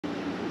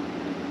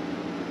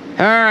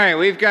All right,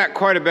 we've got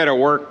quite a bit of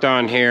work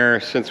done here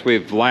since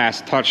we've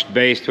last touched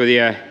base with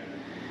you.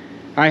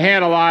 I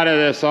had a lot of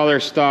this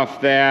other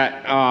stuff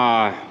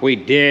that we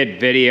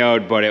did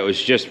videoed, but it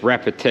was just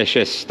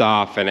repetitious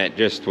stuff and it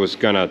just was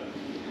gonna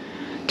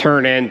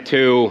turn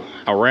into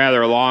a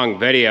rather long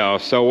video.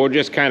 So we'll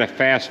just kind of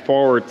fast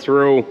forward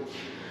through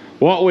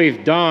what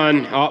we've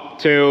done up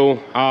to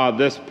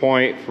this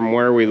point from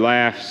where we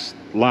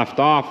left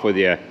off with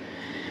you.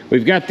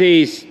 We've got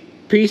these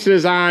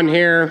pieces on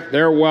here,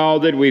 they're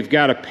welded. We've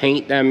got to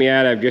paint them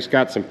yet. I've just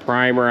got some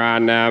primer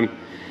on them,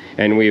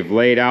 and we've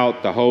laid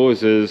out the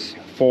hoses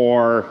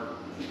for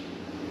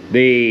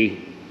the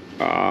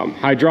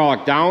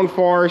hydraulic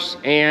downforce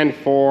and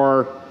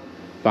for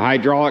the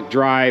hydraulic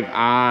drive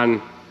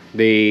on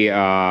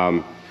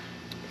the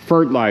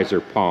fertilizer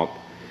pump.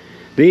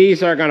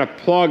 These are going to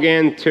plug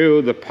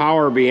into the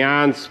Power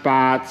Beyond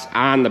spots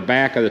on the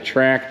back of the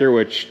tractor,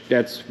 which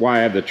that's why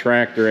I have the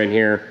tractor in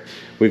here.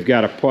 We've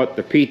got to put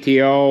the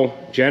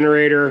PTO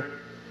generator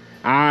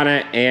on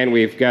it, and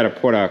we've got to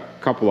put a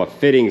couple of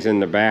fittings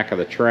in the back of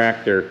the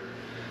tractor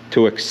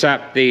to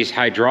accept these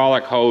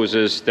hydraulic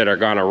hoses that are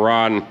going to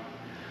run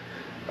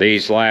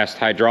these last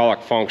hydraulic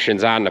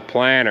functions on the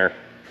planter.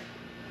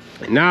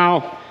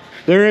 Now,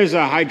 there is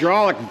a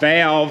hydraulic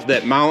valve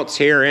that mounts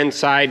here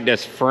inside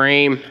this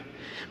frame,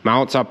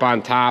 mounts up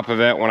on top of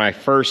it. When I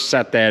first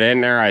set that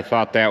in there, I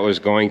thought that was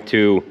going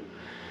to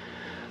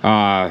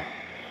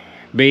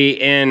be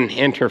in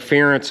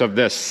interference of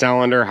this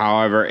cylinder.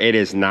 However, it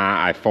is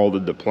not. I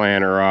folded the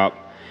planter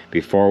up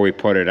before we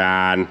put it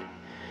on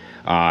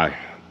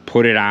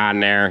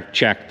there,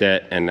 checked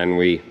it, and then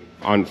we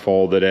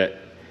unfolded it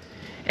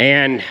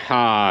and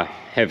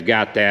have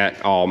got that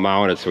all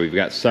mounted. So we've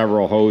got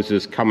several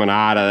hoses coming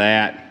out of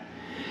that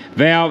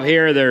valve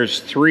here. There's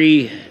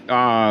three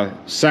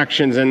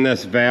sections in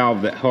this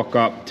valve that hook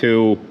up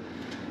to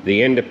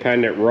the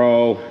independent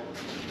row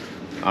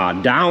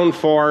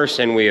downforce,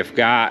 and we have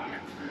got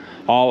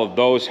all of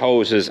those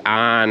hoses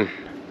on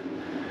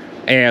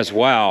as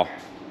well.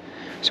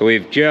 So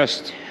we've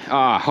just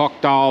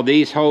hooked all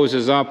these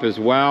hoses up as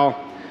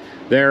well.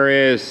 There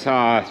is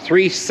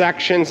three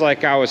sections,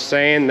 like I was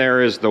saying.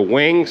 There is the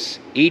wings,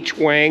 each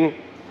wing,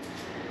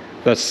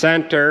 the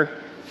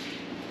center,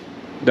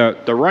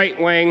 the right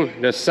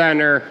wing, the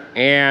center,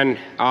 and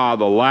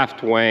the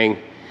left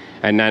wing.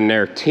 And then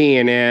they're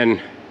teeing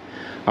in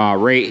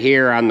right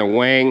here on the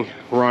wing,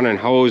 running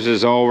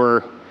hoses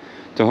over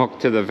to hook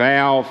to the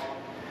valve.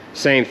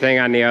 Same thing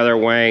on the other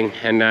wing,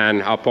 and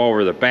then up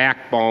over the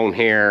backbone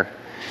here,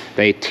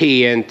 they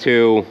tee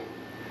into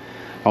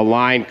a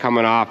line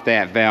coming off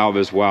that valve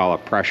as well, a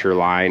pressure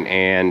line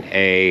and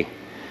a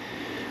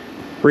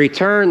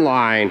return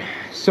line.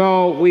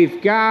 So we've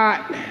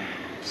got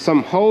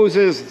some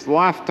hoses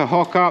left to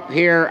hook up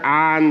here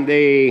on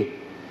the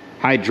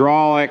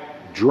hydraulic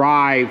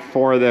drive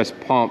for this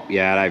pump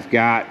yet. I've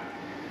got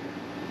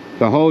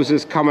the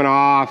hoses coming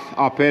off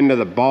up into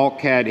the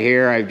bulkhead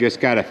here. I've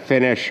just got to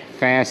finish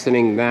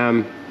fastening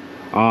them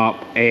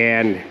up,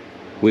 and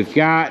we've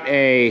got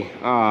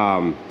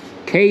a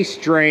case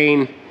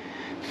drain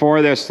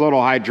for this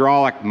little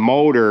hydraulic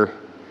motor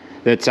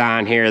that's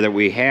on here that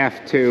we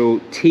have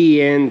to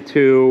tee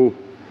into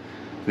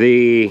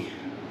the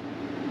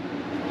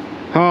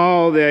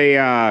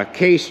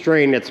case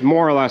drain that's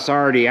more or less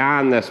already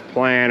on this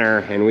planter,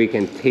 and we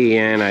can tee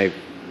in.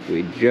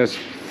 We just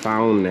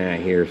found that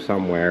here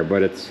somewhere,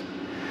 but it's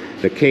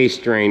the case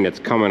drain that's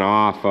coming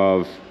off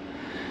of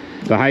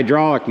the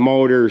hydraulic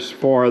motors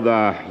for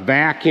the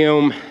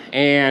vacuum,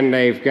 and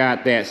they've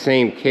got that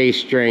same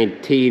case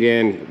drain teed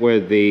in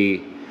with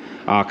the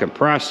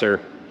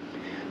compressor.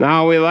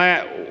 Now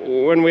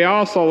when we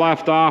also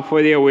left off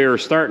with you, we were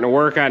starting to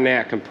work on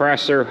that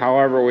compressor.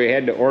 However, we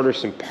had to order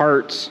some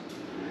parts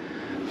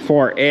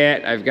for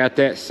it. I've got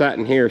that set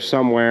in here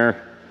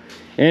somewhere.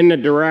 In the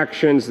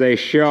directions, they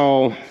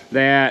show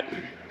that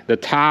the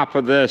top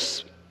of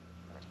this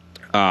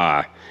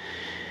valve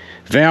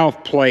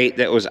plate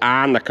that was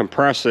on the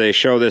compressor, they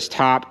show this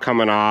top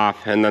coming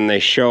off, and then they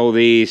show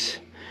these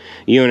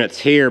units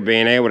here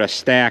being able to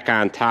stack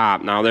on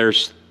top. Now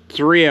there's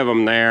three of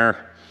them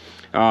there.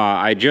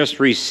 I just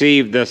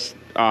received this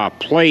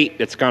plate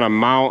that's going to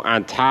mount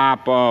on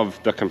top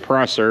of the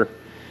compressor,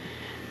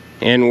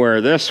 and where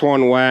this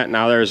one went,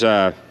 now there's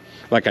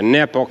like a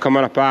nipple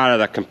coming up out of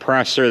the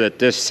compressor that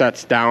this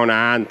sets down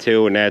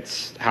onto, and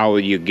that's how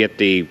you get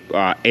the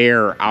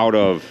air out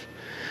of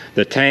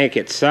the tank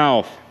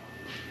itself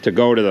to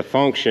go to the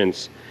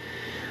functions.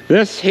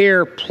 This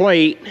here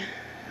plate,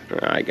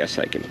 I guess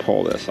I can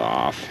pull this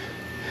off.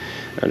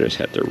 I just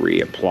have to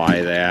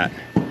reapply that.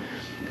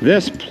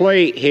 This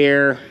plate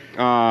here,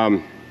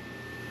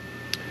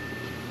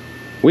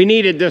 we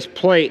needed this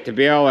plate to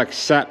be able to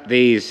accept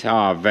these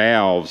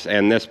valves,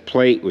 and this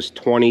plate was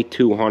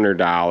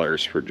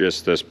 $2,200 for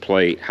just this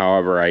plate.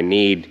 However, I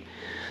need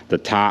the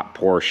top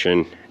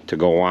portion to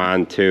go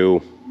on to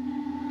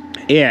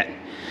it.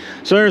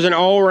 So there's an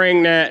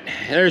O-ring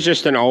there's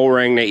just an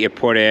O-ring that you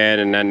put in,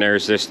 and then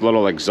there's this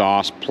little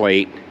exhaust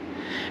plate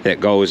that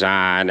goes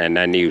on, and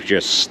then you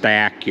just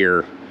stack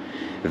your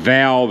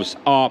valves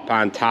up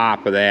on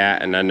top of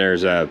that. And then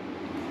there's a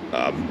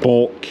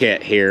bolt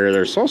kit here.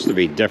 They're supposed to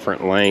be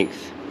different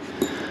length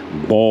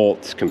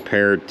bolts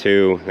compared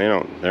to,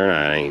 they're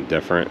not any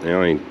different. The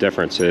only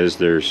difference is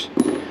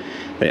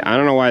I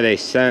don't know why they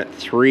sent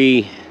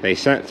three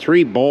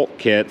bolt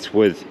kits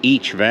with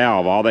each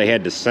valve. All they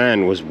had to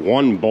send was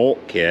one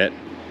bolt kit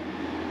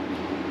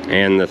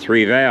and the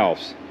 3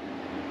 valves.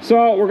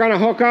 So we're gonna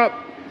hook up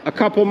a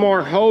couple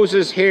more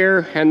hoses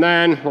here, and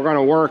then we're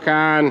gonna work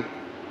on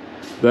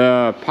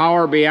the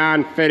Power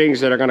Beyond fittings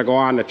that are gonna go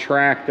on the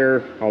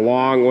tractor,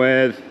 along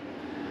with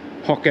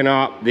hooking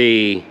up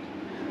the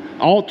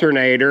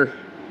alternator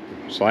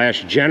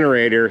 /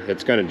 generator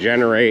that's gonna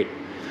generate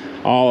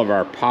all of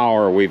our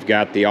power. We've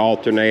got the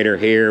alternator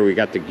here, we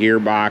got the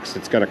gearbox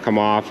that's gonna come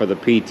off of the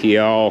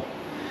PTO.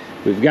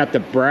 We've got the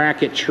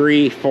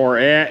bracketry for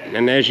it,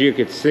 and as you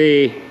can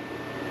see,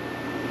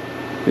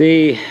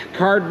 the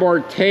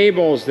cardboard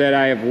tables that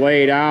I have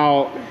laid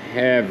out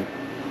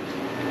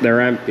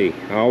they're empty.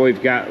 All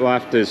we've got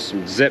left is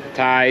some zip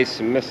ties,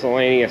 some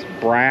miscellaneous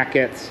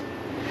brackets,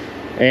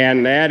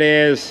 and that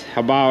is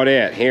about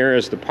it. Here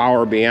is the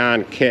Power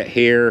Beyond kit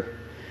here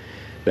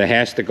that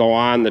has to go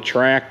on the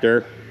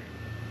tractor.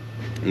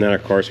 And then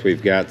of course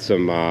we've got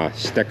some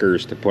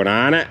stickers to put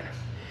on it.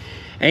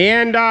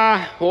 And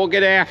we'll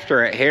get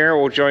after it here.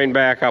 We'll join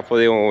back up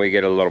with you when we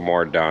get a little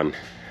more done.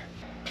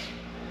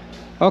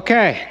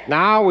 Okay,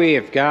 now we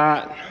have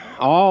got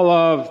all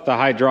of the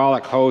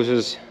hydraulic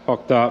hoses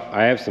hooked up.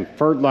 I have some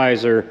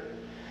fertilizer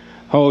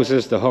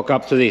hoses to hook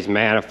up to these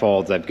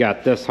manifolds. I've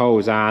got this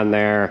hose on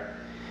there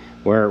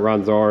where it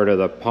runs over to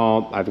the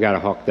pump. I've got to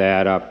hook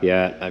that up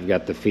yet. I've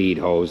got the feed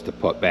hose to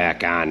put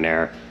back on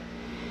there.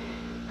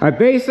 I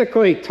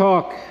basically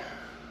took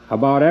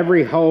about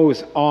every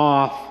hose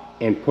off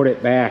and put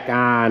it back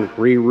on,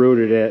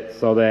 rerouted it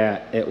so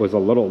that it was a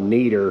little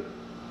neater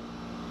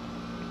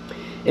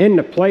in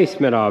the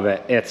placement of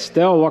it. It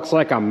still looks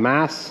like a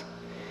mess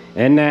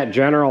in that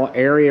general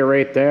area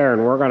right there,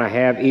 and we're gonna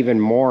have even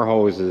more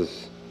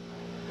hoses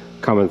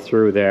coming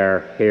through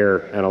there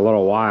here in a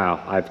little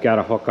while. I've got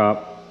to hook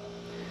up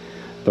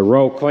the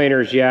row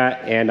cleaners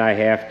yet, and I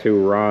have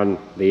to run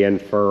the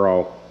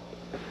in-furrow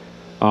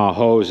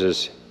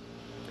hoses.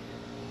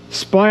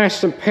 Splash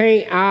some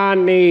paint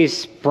on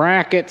these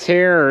brackets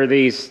here, or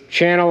these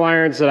channel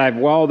irons that I've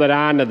welded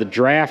onto the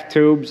draft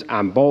tubes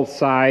on both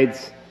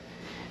sides.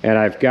 And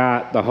I've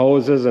got the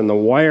hoses and the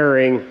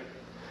wiring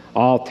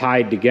all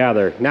tied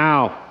together.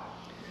 Now,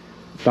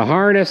 the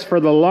harness for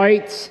the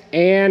lights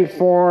and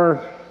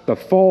for the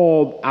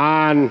fold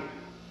on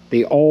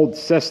the old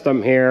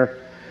system here,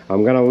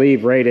 I'm gonna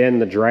leave right in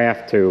the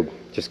draft tube.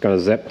 Just gonna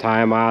zip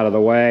tie them out of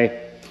the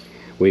way.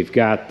 We've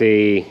got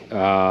the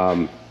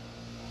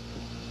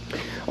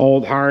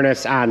old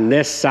harness on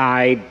this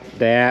side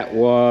that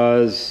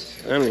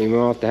was, I don't even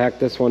know what the heck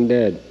this one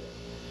did.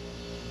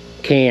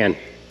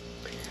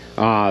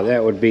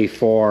 That would be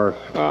for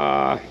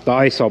the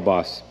ISO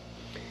bus.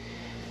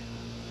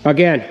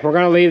 Again, we're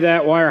going to leave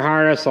that wire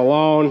harness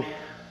alone.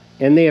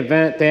 In the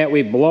event that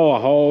we blow a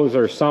hose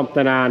or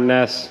something on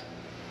this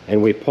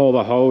and we pull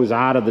the hose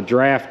out of the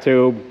draft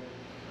tube,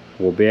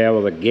 we'll be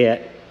able to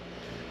get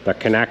the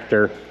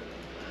connector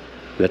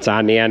that's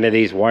on the end of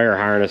these wire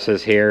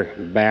harnesses here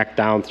back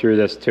down through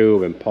this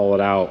tube and pull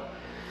it out.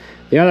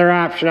 The other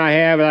option I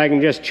have is I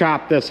can just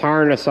chop this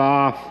harness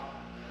off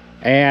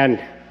and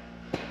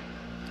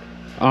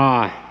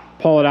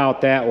pull it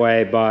out that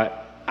way,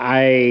 but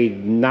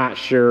I'm not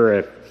sure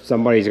if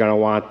somebody's gonna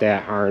want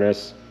that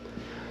harness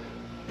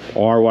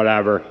or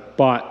whatever,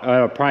 but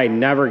it'll probably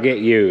never get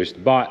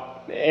used.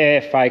 But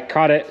if I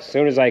cut it, as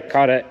soon as I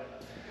cut it,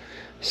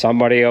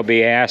 somebody will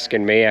be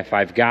asking me if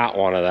I've got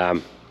one of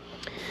them.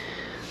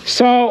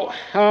 So,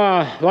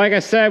 like I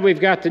said, we've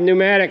got the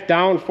pneumatic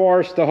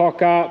downforce to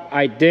hook up.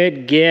 I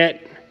did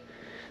get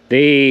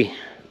the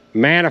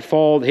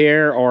manifold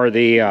here, or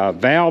the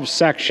valve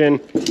section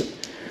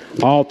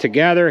all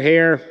together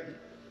here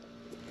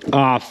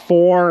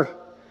for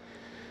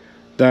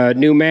the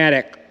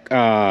pneumatic,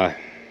 what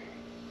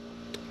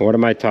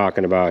am I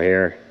talking about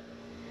here?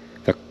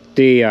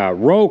 The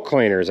row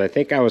cleaners. I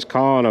think I was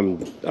calling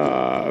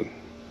them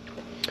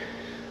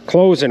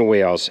closing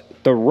wheels.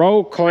 The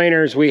row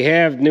cleaners, we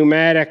have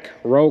pneumatic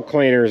row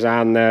cleaners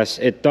on this.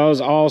 It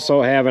does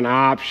also have an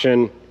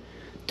option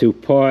to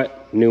put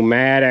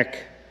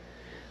pneumatic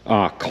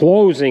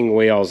closing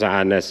wheels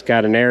on this.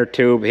 Got an air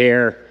tube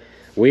here.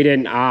 We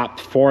didn't opt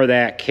for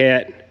that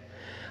kit.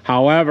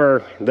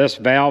 However, this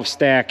valve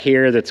stack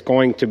here that's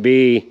going to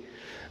be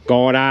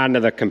going on to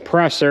the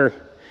compressor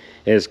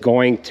is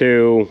going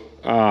to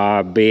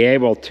be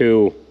able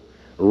to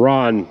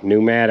run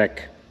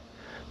pneumatic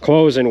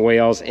closing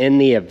wheels in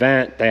the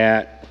event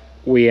that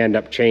we end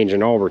up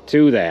changing over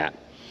to that.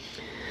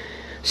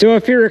 So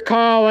if you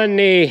recall in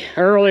the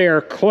earlier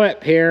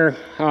clip here,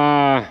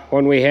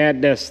 when we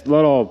had this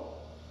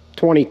little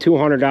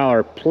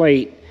 $2,200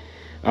 plate,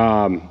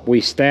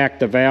 we stacked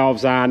the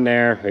valves on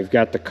there. We've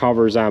got the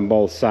covers on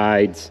both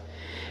sides.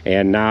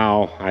 And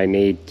now I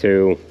need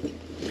to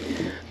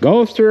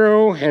go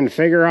through and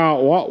figure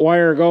out what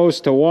wire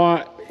goes to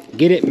what,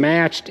 get it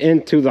matched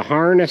into the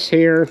harness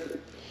here,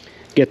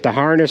 get the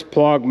harness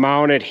plug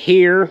mounted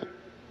here,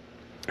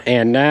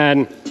 and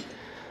then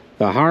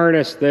the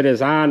harness that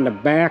is on the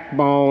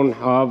backbone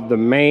of the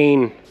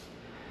main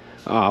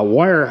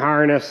wire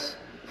harness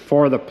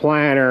for the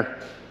planter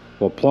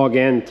will plug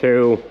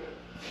into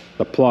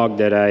the plug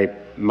that I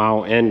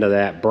mount into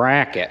that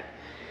bracket.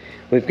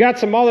 We've got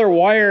some other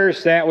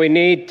wires that we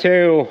need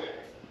to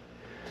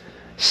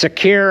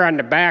secure on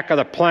the back of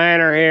the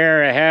planter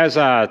here. It has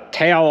a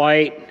tail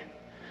light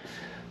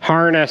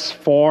harness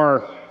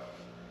for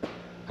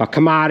a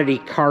commodity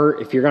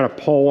cart if you're going to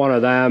pull one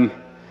of them.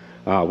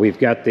 We've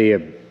got the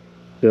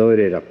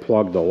ability to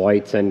plug the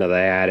lights into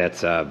that.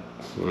 It's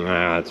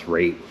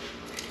right,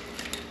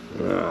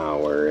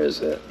 where is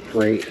it?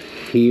 Right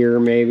here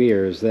maybe,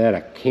 or is that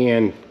a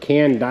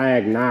can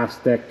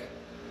diagnostic?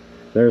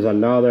 There's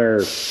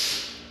another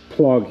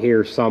plug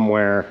here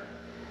somewhere.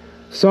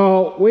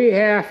 So we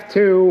have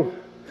to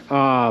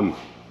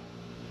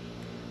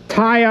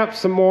tie up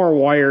some more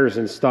wires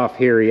and stuff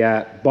here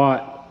yet,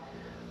 but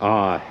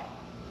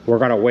we're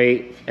gonna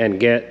wait and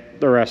get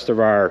the rest of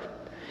our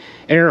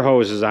air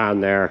hoses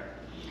on there.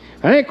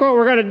 I think what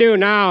we're gonna do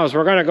now is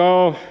we're gonna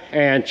go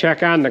and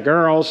check on the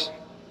girls.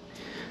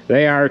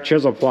 They are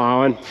chisel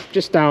plowing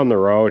just down the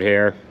road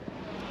here.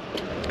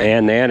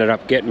 And they ended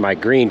up getting my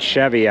green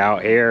Chevy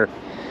out here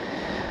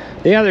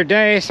the other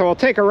day, so we'll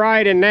take a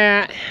ride in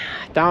that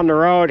down the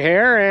road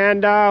here,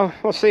 and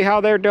we'll see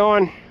how they're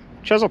doing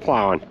chisel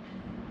plowing.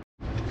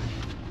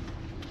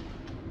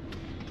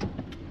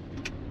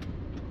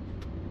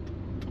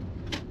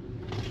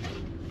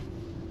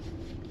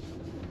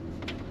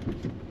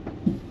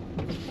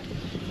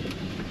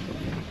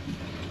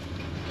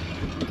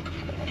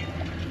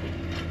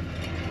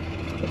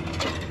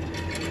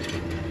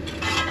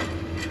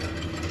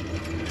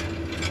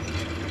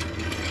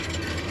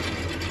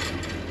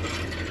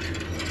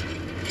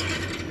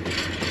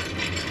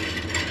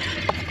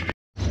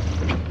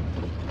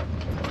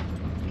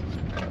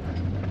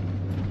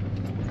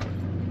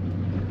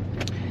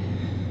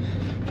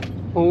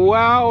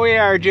 Well, we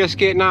are just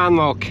getting on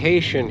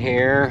location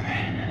here.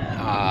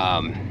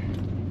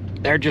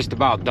 They're just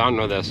about done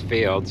with this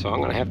field, so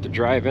I'm gonna have to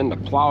drive into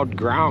plowed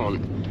ground.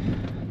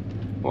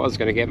 Was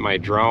gonna get my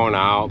drone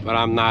out, but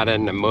I'm not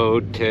in the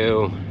mood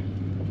to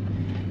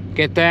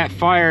get that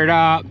fired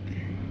up.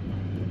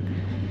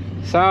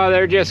 So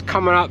they're just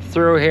coming up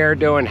through here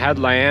doing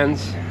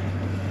headlands.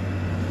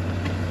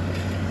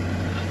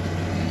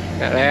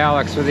 Got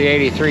Alex with the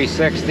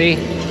 8360.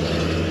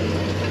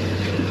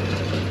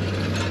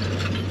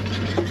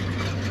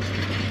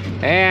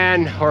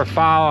 And we're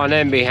following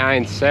in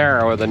behind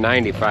Sarah with a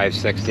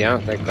 9560. I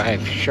don't think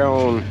I've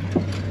shown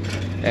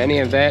any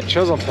of that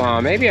chisel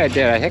plow. Maybe I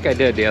did. I think I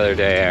did the other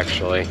day,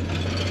 actually.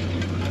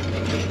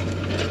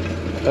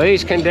 So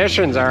these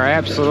conditions are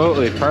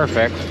absolutely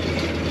perfect.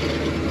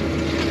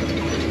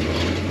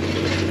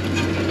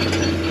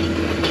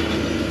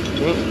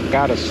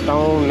 Got a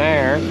stone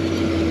there.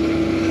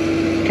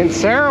 Can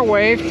Sarah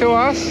wave to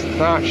us?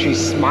 Oh,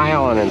 she's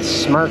smiling and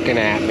smirking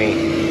at me.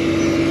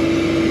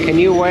 Can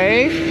you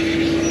wave?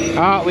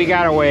 Oh, we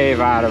got a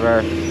wave out of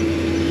her.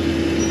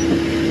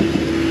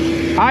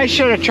 I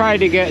should have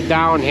tried to get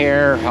down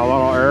here a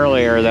little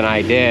earlier than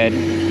I did.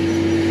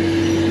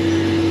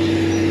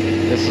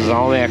 This is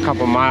only a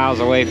couple miles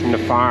away from the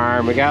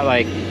farm. We got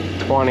like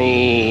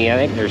 20, I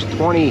think there's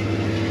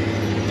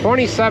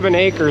 27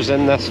 acres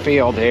in this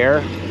field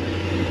here.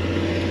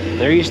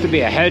 There used to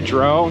be a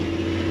hedgerow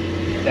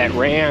that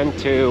ran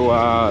to,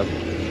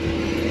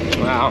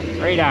 well,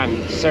 right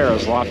on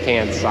Sarah's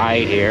left-hand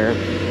side here.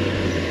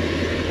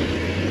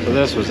 So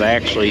this was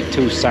actually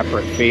two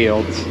separate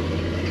fields.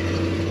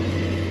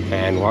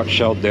 And what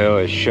she'll do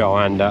is she'll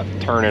end up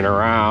turning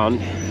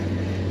around.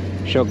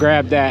 She'll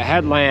grab that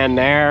headland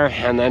there,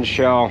 and then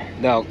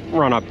they'll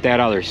run up that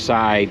other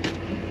side.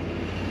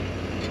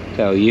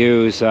 They'll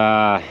use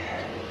that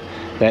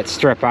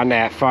strip on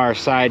that far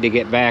side to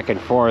get back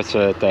and forth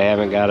so that they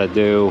haven't got to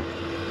do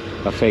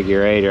a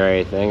figure eight or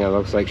anything. It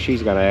looks like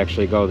she's gonna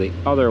actually go the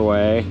other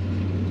way.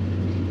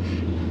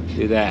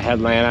 Do that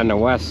headland on the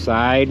west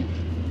side.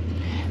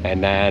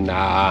 And then,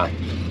 I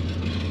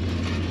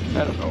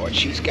don't know what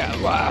she's got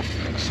left.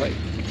 Looks like,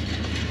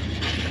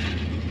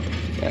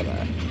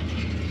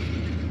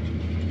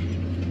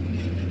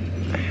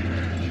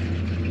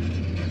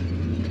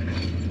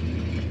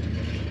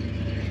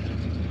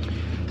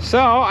 so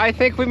I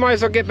think we might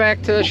as well get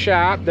back to the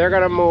shop. They're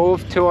gonna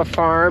move to a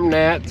farm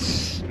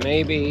that's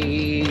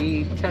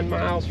maybe 10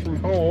 miles from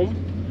home.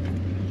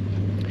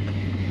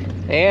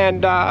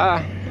 And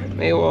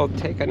maybe we'll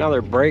take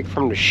another break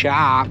from the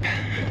shop.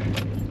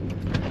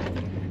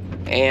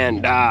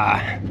 And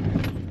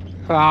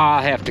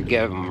I'll have to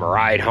give them a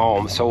ride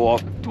home, so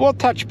we'll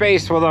touch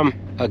base with them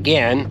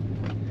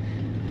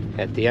again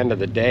at the end of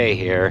the day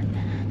here.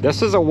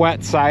 This is a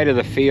wet side of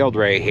the field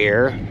right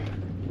here,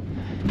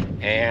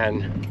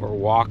 and we're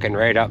walking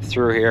right up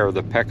through here with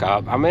the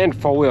pickup. I'm in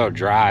four-wheel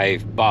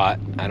drive, but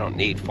I don't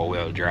need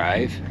four-wheel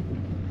drive.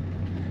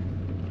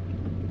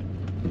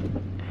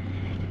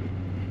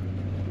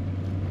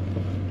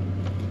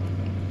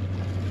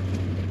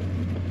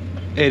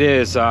 It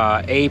is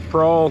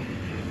April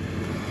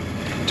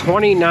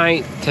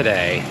 29th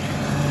today.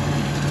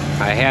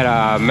 I had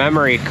a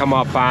memory come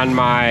up on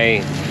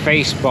my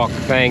Facebook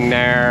thing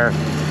there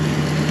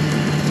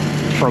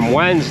from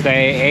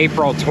Wednesday,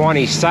 April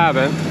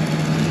 27th,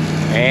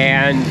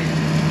 and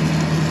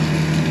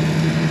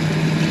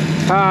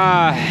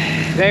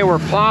they were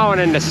plowing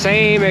in the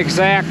same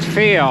exact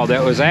field.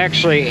 It was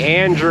actually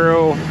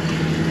Andrew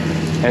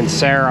and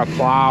Sarah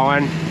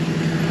plowing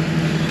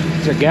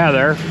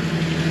together,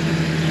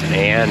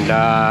 and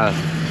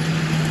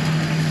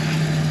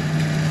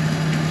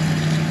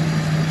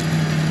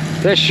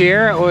this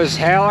year it was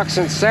Alex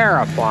and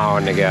Sarah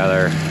plowing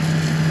together.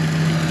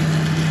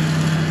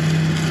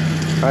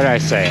 What did I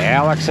say?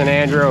 Alex and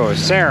Andrew? It was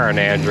Sarah and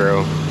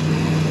Andrew.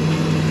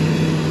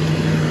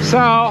 So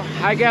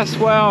I guess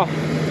we'll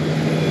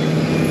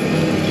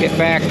get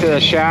back to the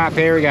shop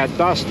here. We got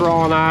dust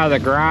rolling out of the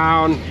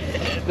ground.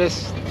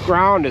 This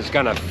ground is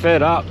gonna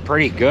fit up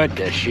pretty good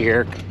this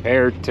year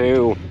compared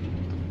to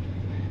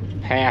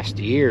past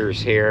years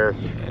here.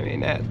 I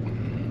mean,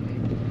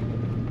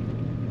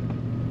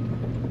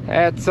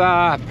 that's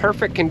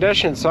perfect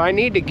condition. So I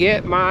need to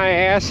get my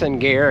ass in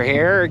gear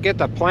here, get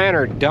the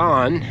planter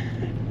done,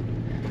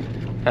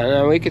 and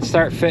then we can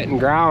start fitting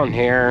ground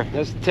here.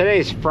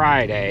 Today's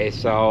Friday,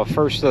 so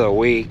first of the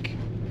week,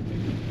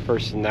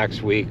 first of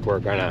next week, we're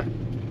gonna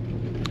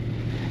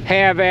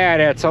have at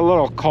it. It's a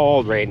little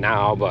cold right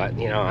now, but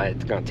you know,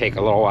 it's gonna take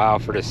a little while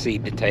for the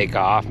seed to take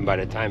off, and by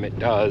the time it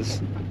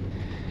does,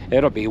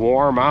 it'll be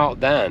warm out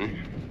then.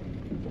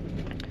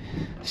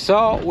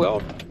 So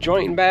we'll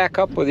join back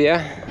up with you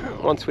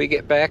once we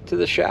get back to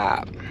the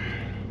shop.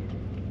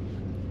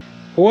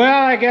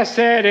 Well, I guess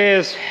that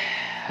is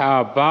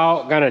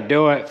about gonna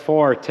do it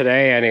for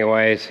today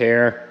anyways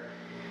here.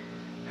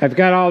 I've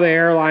got all the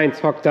air lines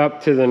hooked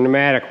up to the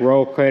pneumatic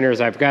row cleaners.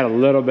 I've got a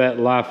little bit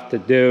left to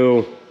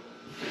do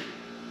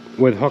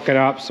with hooking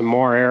up some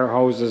more air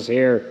hoses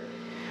here.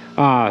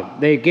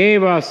 They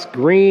gave us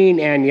green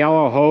and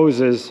yellow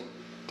hoses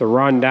to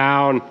run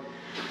down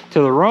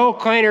to the row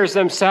cleaners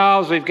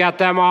themselves. We've got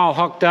them all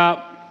hooked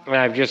up, and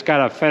I've just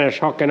got to finish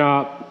hooking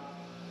up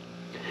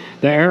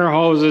the air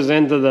hoses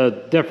into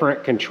the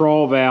different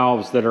control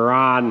valves that are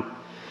on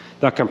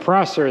the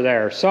compressor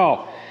there.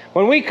 So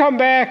when we come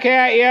back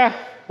at you,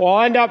 we'll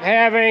end up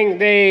having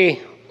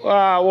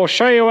we'll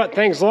show you what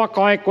things look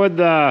like with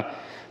the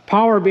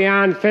Power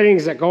Beyond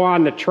fittings that go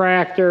on the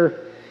tractor.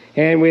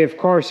 And we, of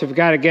course, have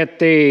got to get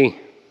the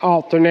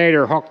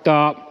alternator hooked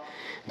up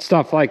and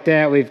stuff like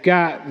that. We've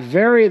got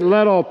very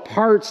little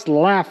parts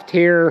left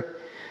here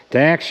to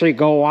actually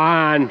go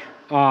on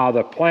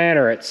the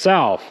planter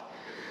itself.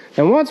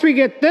 And once we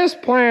get this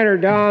planter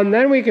done,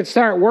 then we can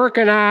start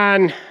working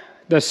on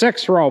the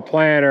 6-row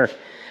planter.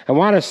 I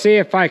want to see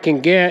if I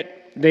can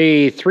get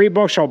the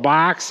 3-bushel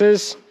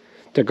boxes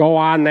to go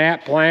on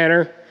that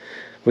planter.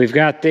 We've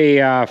got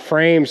the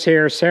frames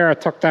here. Sarah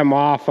took them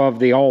off of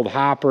the old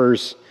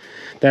hoppers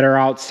that are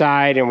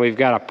outside, and we've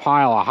got a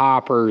pile of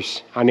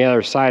hoppers on the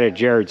other side of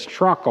Jared's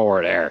truck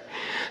over there.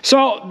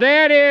 So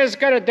that is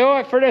going to do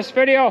it for this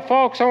video,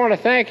 folks. I want to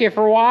thank you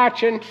for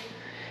watching,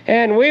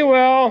 and we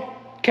will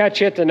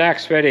catch you at the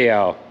next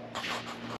video.